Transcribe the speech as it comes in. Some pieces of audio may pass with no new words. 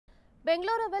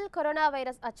பெங்களூருவில் corona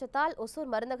virus அச்சத்தால் ஒசூர்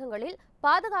மருந்தகங்களில்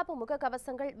பாதுகாப்பு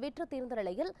முகக்கவசங்கள் விற்று தீர்ந்த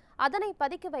நிலையில் அதனை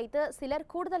பதுக்கி வைத்து சிலர்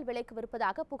கூடுதல் விலைக்கு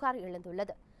விற்பதாக புகார்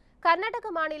எழுந்துள்ளது.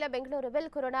 கர்நாடக மாநில பெங்களூருவில்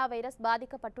கொரோனா வைரஸ்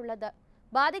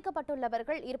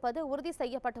பாதிக்கப்பட்டுள்ளவர்கள் இருப்பது உறுதி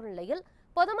செய்யப்பட்டுள்ள நிலையில்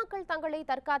பொதுமக்கள் தங்களை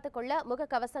தற்காத்துக் கொள்ள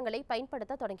முகக்கவசங்களை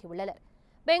பயன்படுத்த தொடங்கியுள்ளனர்.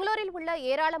 பெங்களூரில் உள்ள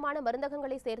ஏராளமான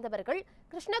மருந்தகங்களை சேர்ந்தவர்கள்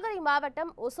கிருஷ்ணகிரி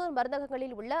மாவட்டம் ஒசூர்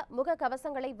மருந்தகங்களில் உள்ள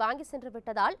முகக்கவசங்களை வாங்கி சென்று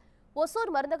விட்டதால்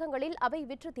ஒசூர் மருந்தகங்களில் அவை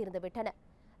விற்று தீர்ந்துவிட்டன.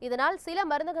 இதனால் சில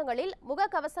மருந்தகங்களில்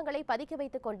முகக்கவசங்களை பதுக்கி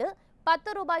வைத்துக் கொண்டு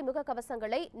 10 ரூபாய்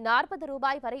முகக்கவசங்களை 40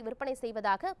 ரூபாய் வரை விற்பனை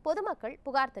செய்வதாக பொதுமக்கள்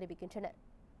புகார் தெரிவிக்கின்றனர்.